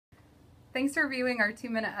Thanks for viewing our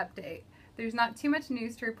 2-minute update. There's not too much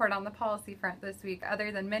news to report on the policy front this week other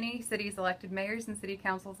than many cities elected mayors and city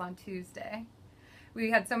councils on Tuesday. We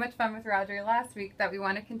had so much fun with Roger last week that we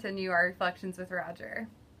want to continue our reflections with Roger.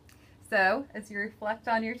 So, as you reflect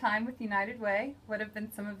on your time with United Way, what have been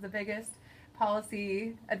some of the biggest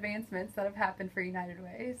policy advancements that have happened for United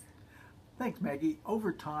Ways? Thanks, Maggie.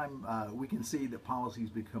 Over time, we can see that policies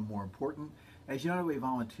become more important as United Way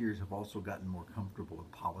volunteers have also gotten more comfortable with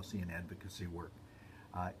policy and advocacy work.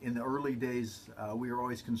 In the early days, we were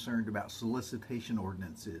always concerned about solicitation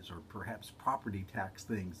ordinances or perhaps property tax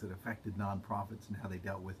things that affected nonprofits and how they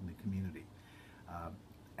dealt with in the community.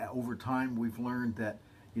 Over time, we've learned that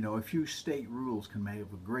a few state rules can make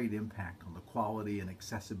a great impact on the quality and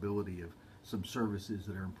accessibility of some services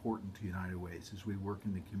that are important to United Ways as we work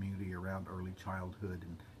in the community around early childhood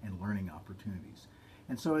and learning opportunities.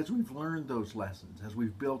 And so as we've learned those lessons, as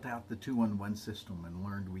we've built out the 211 system and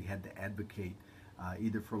learned we had to advocate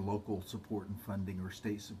either for local support and funding or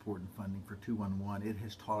state support and funding for 211, it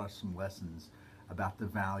has taught us some lessons about the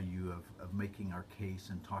value of making our case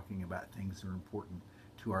and talking about things that are important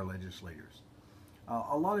to our legislators.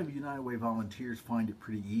 A lot of United Way volunteers find it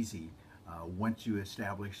pretty easy once you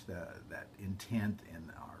establish that intent and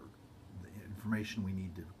the information we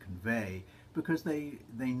need to convey, because they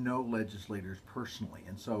know legislators personally,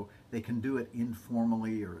 and so they can do it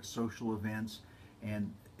informally or at social events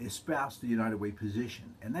and espouse the United Way position,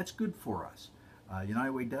 and that's good for us.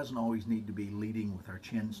 United Way doesn't always need to be leading with our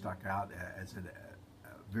chin stuck out as a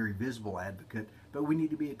very visible advocate, but we need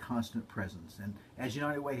to be a constant presence. And as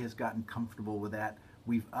United Way has gotten comfortable with that,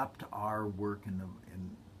 we've upped our work in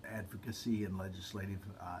advocacy and legislative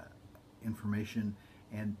information,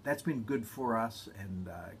 and that's been good for us and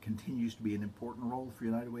continues to be an important role for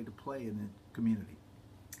United Way to play in the community.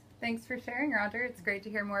 Thanks for sharing, Roger. It's great to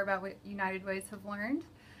hear more about what United Ways have learned.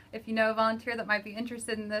 If you know a volunteer that might be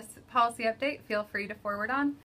interested in this policy update, feel free to forward on.